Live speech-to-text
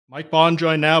Mike Bohn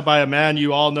joined now by a man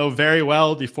you all know very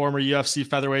well, the former UFC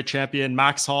featherweight champion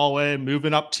Max Holloway,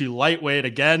 moving up to lightweight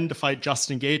again to fight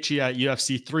Justin Gaethje at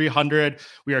UFC 300.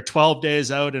 We are 12 days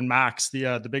out, and Max,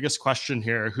 the biggest question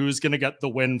here: who's going to get the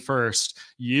win first,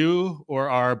 you or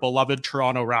our beloved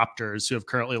Toronto Raptors, who have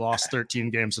currently lost 13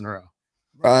 games in a row?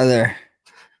 Brother,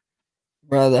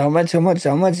 how much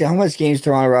games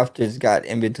Toronto Raptors got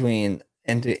in between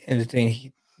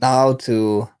now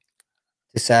to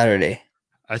Saturday?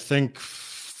 I think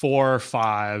 4 or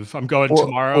 5. I'm going Or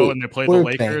tomorrow, wait, and they play the we're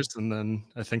playing. Lakers, and then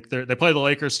I think they play the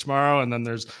Lakers tomorrow, and then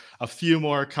there's a few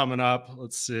more coming up.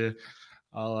 Let's see.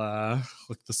 I'll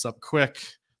look this up quick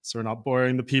so we're not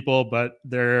boring the people. But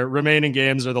their remaining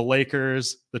games are the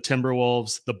Lakers, the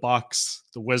Timberwolves, the Bucks,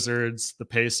 the Wizards, the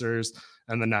Pacers,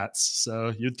 and the Nets.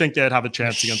 So you'd think they'd have a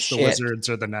chance against the Shit. Wizards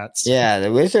or the Nets. Yeah,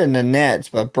 the Wizards and the Nets,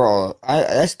 but bro,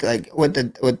 that's like with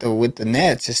the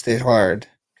Nets, it's still hard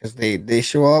because they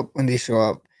show up when they show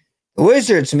up. The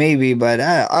Wizards maybe, but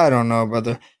I don't know,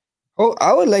 brother. Oh,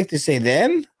 I would like to say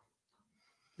them.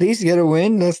 Please get a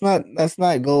win. Let's not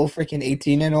go freaking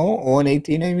 18-0 or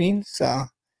 18. I mean, so come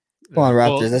on,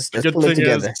 Well, Raptors. Let's the pull it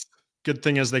together. good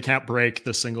thing is they can't break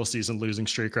the single season losing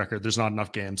streak record. There's not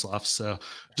enough games left, so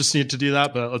just need to do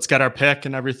that. But let's get our pick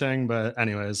and everything. But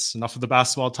anyways, enough of the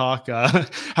basketball talk.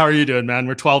 How are you doing, man?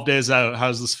 We're 12 days out. How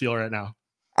does this feel right now?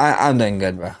 I'm doing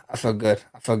good, bro. I feel good.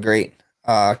 I feel great.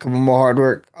 A couple more hard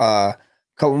work.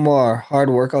 Couple more hard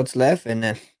workouts left, and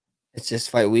then it's just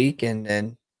fight week, and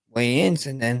then weigh-ins,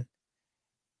 and then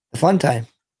the fun time.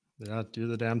 Yeah, do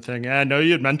the damn thing. Yeah, I know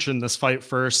you had mentioned this fight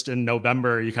first in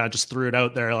November. You kind of just threw it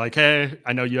out there like, hey,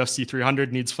 I know UFC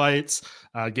 300 needs fights.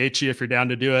 Gaethje, if you're down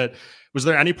to do it. Was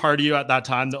there any part of you at that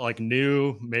time that like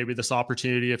knew maybe this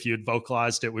opportunity, if you had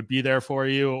vocalized it, would be there for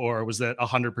you? Or was it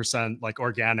 100% like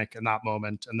organic in that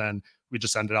moment? And then we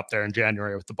just ended up there in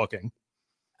January with the booking.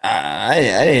 I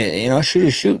didn't, shoot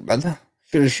or shoot, brother.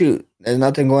 Shoot or shoot. There's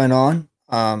nothing going on.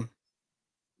 That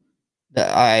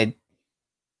I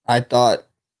thought,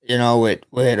 with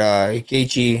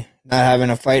Gaethje not having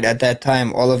a fight at that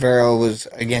time, Oliveira was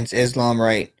against Islam,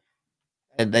 right?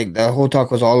 And like the whole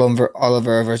talk was all over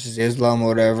Oliveira versus Islam or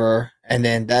whatever, and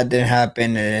then that didn't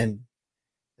happen, and then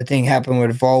the thing happened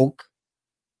with Volk,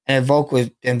 and Volk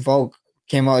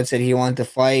came out and said he wanted to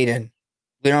fight, and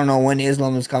we don't know when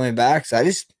Islam is coming back, so I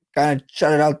just kind of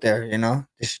shut it out there,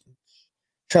 just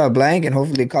try a blank and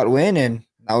hopefully caught win, and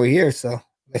now we're here, so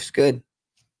life's good.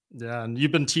 Yeah, and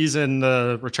you've been teasing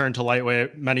the return to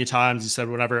lightweight many times. You said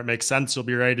whenever it makes sense, you'll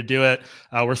be ready to do it.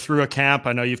 We're through a camp.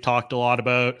 I know you've talked a lot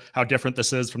about how different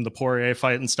this is from the Poirier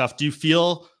fight and stuff. Do you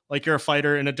feel like you're a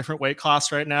fighter in a different weight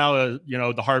class right now?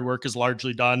 The hard work is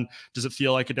largely done. Does it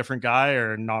feel like a different guy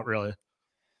or not really?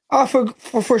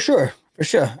 For sure, for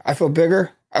sure. I feel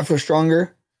bigger. I feel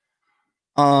stronger.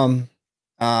 Um,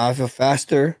 I feel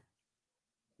faster.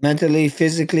 Mentally,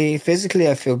 physically,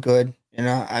 I feel good.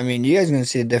 I mean, you guys are gonna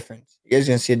see a difference. You guys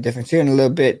are gonna see a difference here in a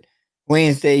little bit.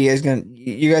 Wednesday, you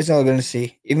guys are gonna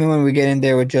see. Even when we get in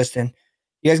there with Justin,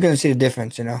 you guys gonna see the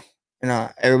difference.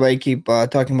 Everybody keep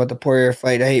talking about the Poirier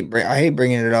fight. I hate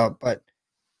bringing it up, but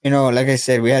like I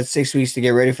said, we had 6 weeks to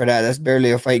get ready for that. That's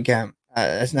barely a fight camp.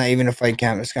 That's not even a fight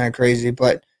camp. It's kind of crazy,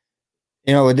 but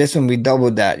with this one, we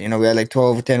doubled that. We had like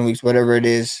 12 or 10 weeks, whatever it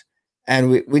is,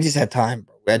 and we just had time.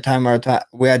 Bro. We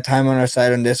had time on our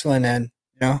side on this one, and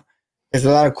there's a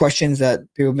lot of questions that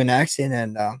people have been asking,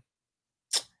 and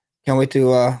can't wait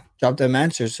to drop them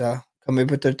answers. Come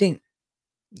April 13th.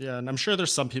 Yeah, and I'm sure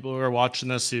there's some people who are watching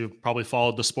this who probably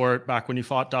followed the sport back when you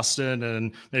fought Dustin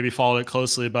and maybe followed it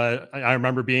closely. But I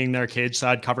remember being there cage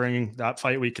side covering that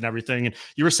fight week and everything. And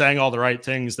you were saying all the right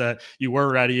things, that you were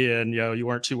ready and you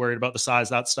weren't too worried about the size,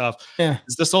 that stuff. Yeah.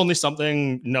 Is this only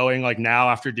something knowing like now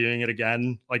after doing it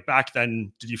again? Like back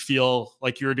then, did you feel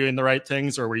like you were doing the right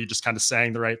things, or were you just kind of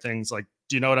saying the right things? Like,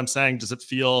 do you know what I'm saying? Does it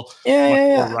feel Yeah, much yeah,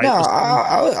 more yeah. No, right this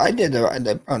time? I did the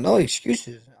right. Bro, no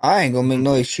excuses. I ain't gonna make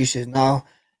no excuses now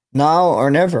or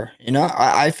never.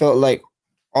 I felt like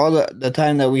all the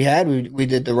time that we had, we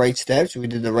did the right steps, we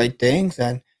did the right things,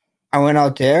 and I went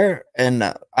out there and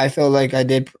I felt like I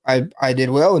did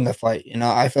well in the fight.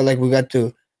 I felt like we got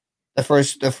to the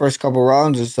first couple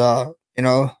rounds is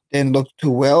didn't look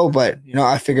too well, but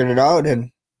I figured it out and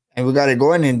we got it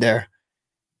going in there.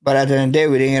 But at the end of the day,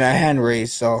 we didn't get our hand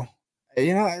raised, so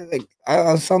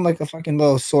I sound like a fucking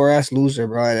little sore ass loser,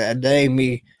 bro. That ain't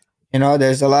me.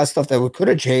 There's a lot of stuff that we could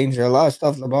have changed. There's a lot of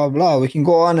stuff, blah, blah, blah. We can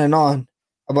go on and on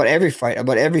about every fight,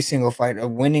 about every single fight,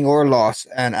 of winning or loss.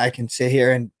 And I can sit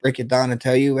here and break it down and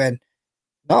tell you. And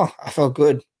no, I felt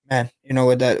good, man.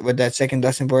 With that second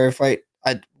Dustin Poirier fight,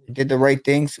 we did the right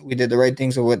things. We did the right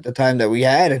things with the time that we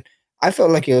had. And I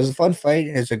felt like it was a fun fight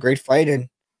and it was a great fight and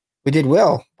we did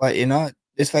well. But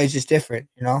this fight is just different.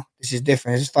 This is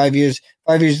different. This is 5 years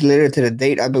later to the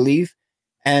date, I believe.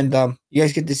 And you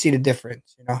guys get to see the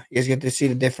difference. You guys get to see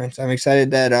the difference. I'm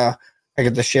excited that I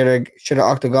get to share the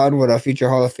octagon with a future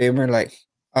Hall of Famer like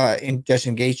in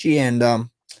Justin Gaethje, and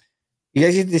you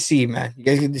guys get to see, man. You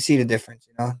guys get to see the difference.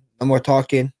 No more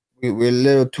talking. We're a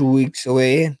little 2 weeks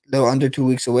away, a little under 2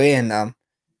 weeks away, and I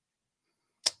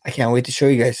can't wait to show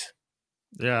you guys.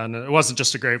 Yeah, and it wasn't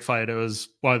just a great fight. It was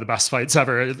one of the best fights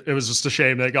ever. It was just a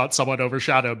shame that it got somewhat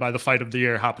overshadowed by the fight of the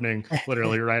year happening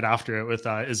literally right after it with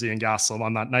Izzy and Gastelum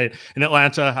on that night in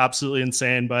Atlanta. Absolutely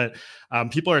insane. But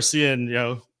people are seeing,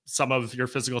 some of your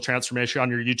physical transformation on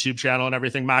your YouTube channel and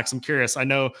everything. Max, I'm curious. I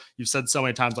know you've said so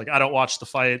many times, like, I don't watch the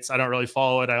fights. I don't really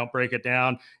follow it. I don't break it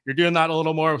down. You're doing that a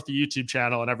little more with the YouTube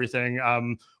channel and everything.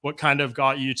 What kind of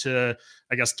got you to,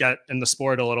 I guess, get in the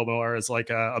sport a little more as like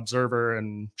a observer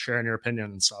and sharing your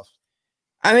opinion and stuff?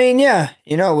 I mean, yeah,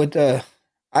 with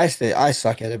I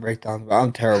suck at the breakdown, but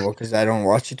I'm terrible because I don't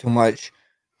watch it too much.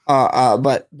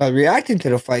 But reacting to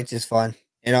the fights is fun.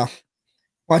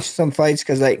 Watching some fights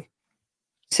because like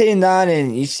sitting down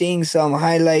and you're seeing some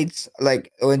highlights,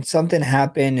 like when something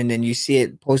happened and then you see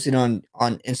it posted on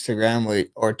Instagram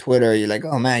or Twitter, you're like,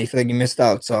 oh man, you feel like you missed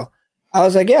out. So I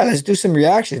was like, yeah, let's do some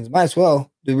reactions. Might as well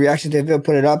do reactions to the video,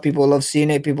 put it up. People love seeing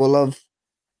it. People love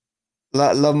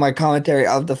my commentary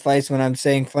of the fights when I'm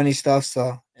saying funny stuff.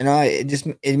 So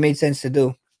it made sense to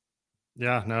do.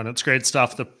 Yeah, no, it's great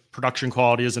stuff. The production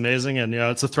quality is amazing, and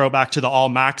it's a throwback to the all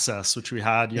Maxus, which we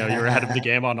had. You were ahead of the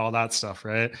game on all that stuff,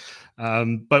 right?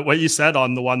 But what you said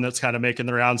on the one that's kind of making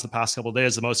the rounds the past couple of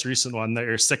days, the most recent one, that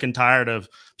you're sick and tired of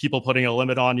people putting a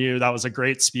limit on you. That was a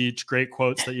great speech, great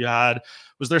quotes that you had.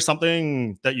 Was there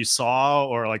something that you saw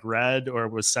or like read or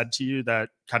was said to you that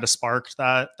kind of sparked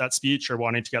that speech or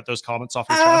wanting to get those comments off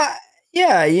your chest?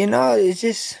 Yeah, it's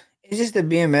just the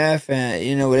BMF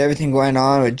and with everything going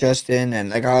on with Justin and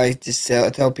like I just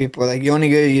tell people like you only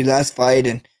get your last fight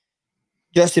and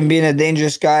Justin being a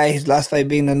dangerous guy, his last fight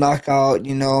being the knockout,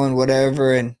 and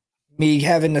whatever, and me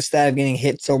having the stat of getting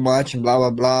hit so much and blah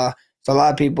blah blah. So a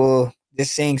lot of people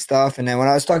just saying stuff, and then when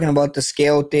I was talking about the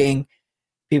scale thing,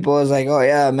 people was like, "Oh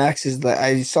yeah, Max is like."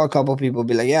 I saw a couple people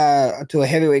be like, "Yeah," to a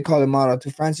heavyweight call him out, or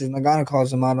to Francis Ngannou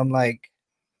calls him out. I'm like,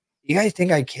 "You guys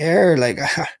think I care? Like,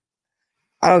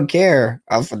 I don't care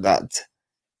for that."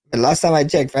 The last time I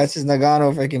checked, Francis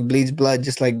Ngannou freaking bleeds blood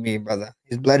just like me, brother.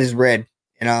 His blood is red.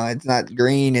 It's not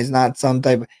green. It's not some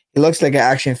type. He looks like an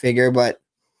action figure, but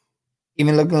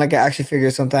even looking like an action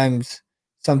figure, sometimes,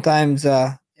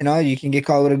 you can get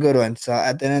caught with a good one. So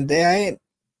at the end of the day,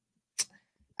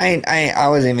 I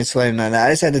wasn't even sweating on that.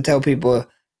 I just had to tell people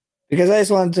because I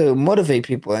just wanted to motivate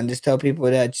people and just tell people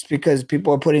that just because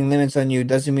people are putting limits on you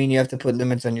doesn't mean you have to put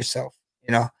limits on yourself.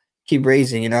 Keep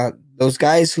raising. Those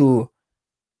guys who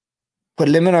put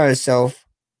limit on themselves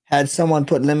had someone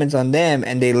put limits on them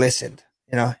and they listened.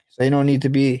 So you don't need to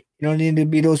be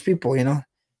those people.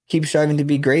 Keep striving to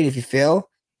be great. If you fail,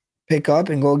 pick up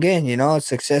and go again.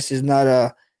 Success is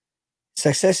not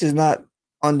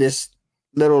on this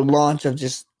little launch of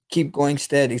just keep going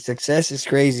steady. Success is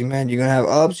crazy, man. You're gonna have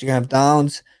ups, you're gonna have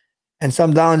downs, and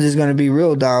some downs is gonna be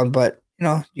real down, but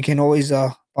you can always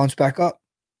bounce back up.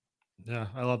 Yeah,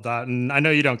 I love that. And I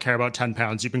know you don't care about 10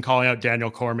 pounds. You've been calling out Daniel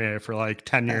Cormier for like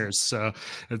 10 years. So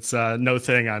it's no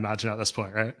thing, I imagine, at this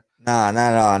point, right? Nah,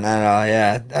 not at all. Not at all.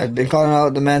 Yeah. I've been calling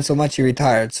out the man so much he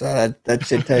retired. So that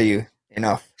should tell you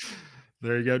enough.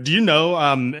 There you go. Do you know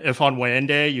if on weigh-in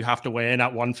day you have to weigh in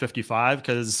at 155?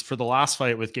 Because for the last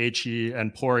fight with Gaethje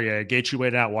and Poirier, Gaethje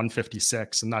weighed in at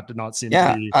 156, and that did not seem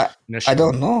to be an issue. I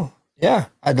don't know. Yeah,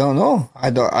 I don't know. I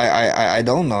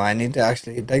don't know. I need to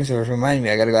actually. Thanks for reminding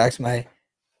me. I gotta go ask my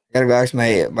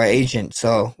agent.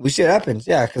 So we see what happens.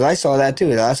 Yeah, because I saw that too.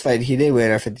 The last fight he did weigh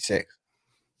in at 56.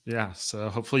 Yeah, so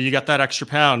hopefully you get that extra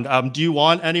pound. Do you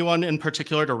want anyone in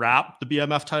particular to wrap the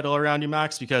BMF title around you,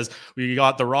 Max? Because we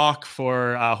got The Rock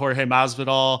for Jorge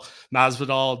Masvidal.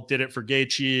 Masvidal did it for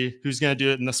Gaethje. Who's going to do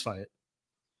it in this fight?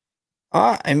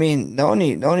 I mean, the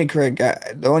only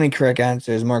correct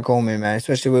answer is Mark Coleman, man.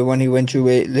 Especially with when he went through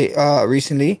it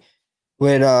recently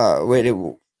with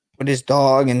his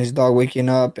dog and his dog waking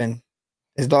up and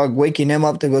his dog waking him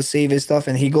up to go save his stuff,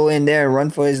 and he go in there and run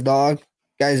for his dog.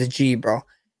 Guy's a G, bro.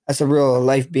 That's a real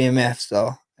life BMF.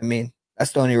 So I mean,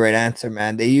 that's the only right answer,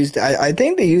 man. They used I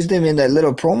think they used him in that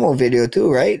little promo video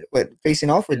too, right? With facing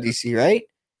off with DC, right?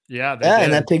 Yeah, they did.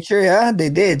 In that picture, yeah, they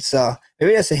did. So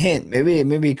maybe that's a hint. Maybe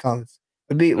he comes.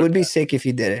 Would be sick if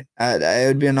he did it. It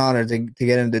would be an honor to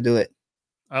get him to do it.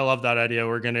 I love that idea.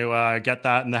 We're going to get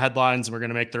that in the headlines, and we're going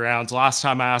to make the rounds. Last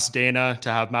time I asked Dana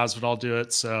to have Masvidal do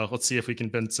it, so let's see if we can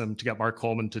convince him to get Mark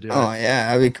Coleman to do it. Oh yeah,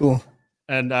 that'd be cool.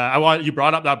 And you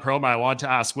brought up that promo. I wanted to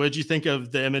ask, what did you think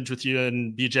of the image with you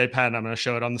and BJ Penn? I'm going to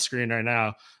show it on the screen right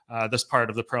now. This part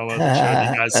of the promo that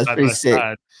showed you guys That's side pretty by sick.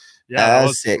 side. Yeah, that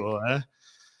was sick. cool. Eh?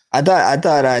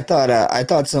 I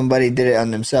thought somebody did it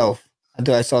on themselves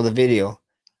until I saw the video.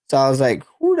 So I was like,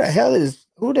 who the hell is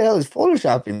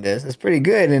photoshopping this? That's pretty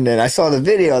good. And then I saw the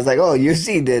video. I was like, oh,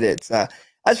 UFC did it. So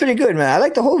that's pretty good, man. I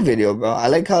like the whole video, bro. I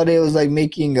like how they was like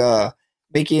making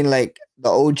like the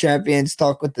old champions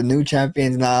talk with the new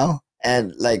champions now,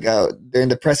 and like during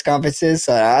the press conferences.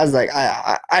 So I was like,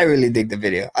 I really dig the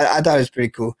video. I thought it was pretty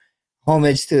cool.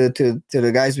 Homage to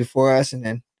the guys before us, and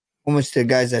then homage to the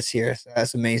guys that's here. So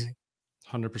that's amazing.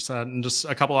 100%. And just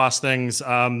a couple last things.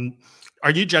 Are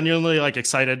you genuinely like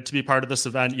excited to be part of this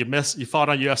event? You fought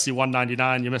on UFC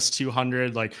 199, you missed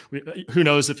 200. Like, who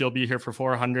knows if you'll be here for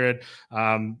 400?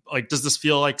 Like, does this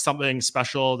feel like something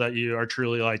special that you are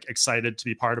truly like excited to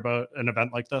be part about an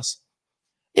event like this?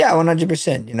 Yeah,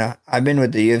 100%. You know, I've been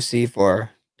with the UFC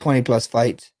for 20 plus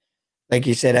fights. Like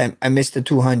you said, I missed the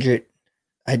 200.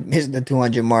 I missed the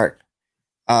 200 mark.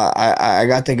 I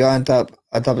got to go on top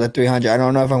of the 300. I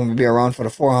don't know if I'm going to be around for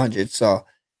the 400. So,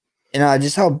 you know,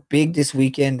 just how big this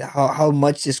weekend, how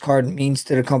much this card means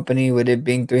to the company with it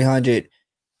being 300,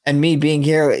 and me being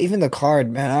here, even the card,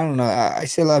 man. I don't know. I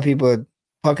see a lot of people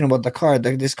talking about the card.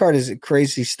 Like, this card is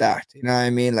crazy stacked. You know what I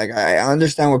mean? Like, I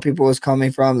understand where people was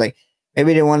coming from. Like,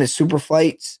 maybe they wanted super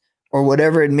fights or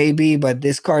whatever it may be, but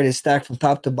this card is stacked from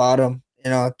top to bottom.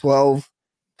 You know, 12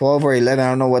 or 11. I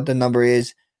don't know what the number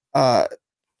is.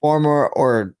 Former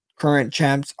or current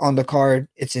champs on the card.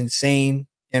 It's insane.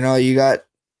 You know, you got,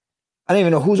 I don't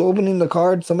even know who's opening the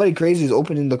card. Somebody crazy is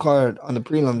opening the card on the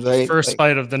prelims, right? First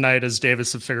fight of the night is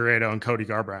Davis and Figueiredo and Cody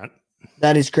Garbrandt.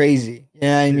 That is crazy.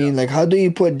 Yeah, I mean, like, how do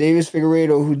you put Davis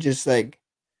Figueiredo, who just like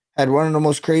had one of the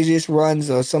most craziest runs,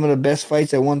 some of the best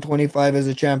fights at 125 as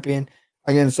a champion,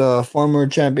 against a former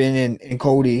champion in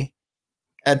Cody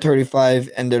at 35,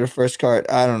 and they're the first card?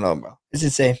 I don't know, bro. It's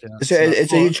insane. Yeah,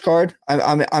 it's a huge card.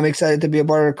 I'm excited to be a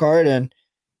part of the card, and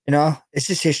you know, it's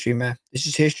just history, man. It's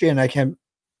just history, and I can't.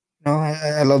 You know,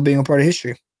 I love being a part of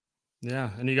history. Yeah,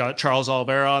 and you got Charles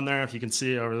Oliveira on there. If you can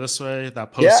see over this way,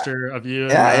 that poster of you.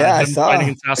 I saw fighting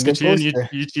in Saskatoon.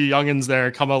 You two youngins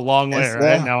there come a long way,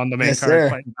 right? Now on the main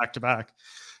card, fighting back to back.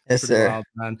 Yes, sir.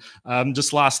 Wild, man.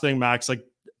 Just last thing, Max. Like,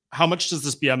 how much does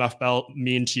this BMF belt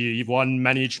mean to you? You've won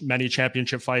many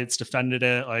championship fights, defended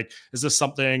it. Like, is this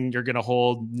something you're going to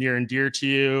hold near and dear to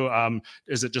you?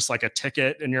 Is it just like a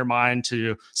ticket in your mind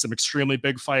to some extremely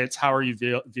big fights? How are you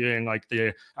viewing like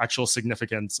the actual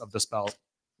significance of this belt?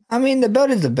 I mean, the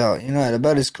belt is the belt. You know, the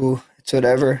belt is cool. It's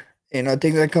whatever. You know,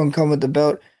 things that come with the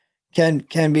belt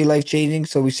can be life changing.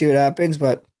 So we see what happens.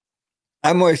 But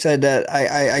I'm more excited that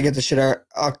I get to share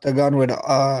octagon with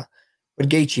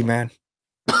Gaethje, man.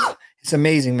 It's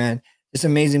amazing, man. It's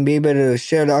amazing being able to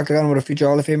share the octagon with a future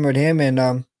Hall of Famer with him, and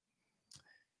no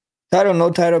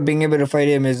title, being able to fight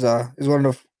him is one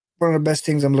of the best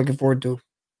things I'm looking forward to.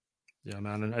 Yeah,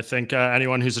 man. And I think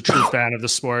anyone who's a true fan of the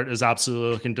sport is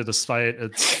absolutely looking to this fight.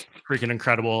 It's freaking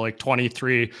incredible. Like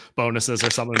 23 bonuses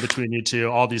or something between you two,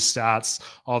 all these stats,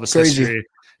 all this history.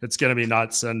 It's going to be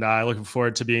nuts. And looking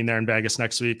forward to being there in Vegas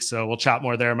next week. So we'll chat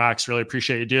more there, Max. Really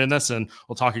appreciate you doing this, and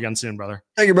we'll talk again soon, brother.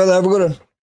 Thank you, brother. Have a good one.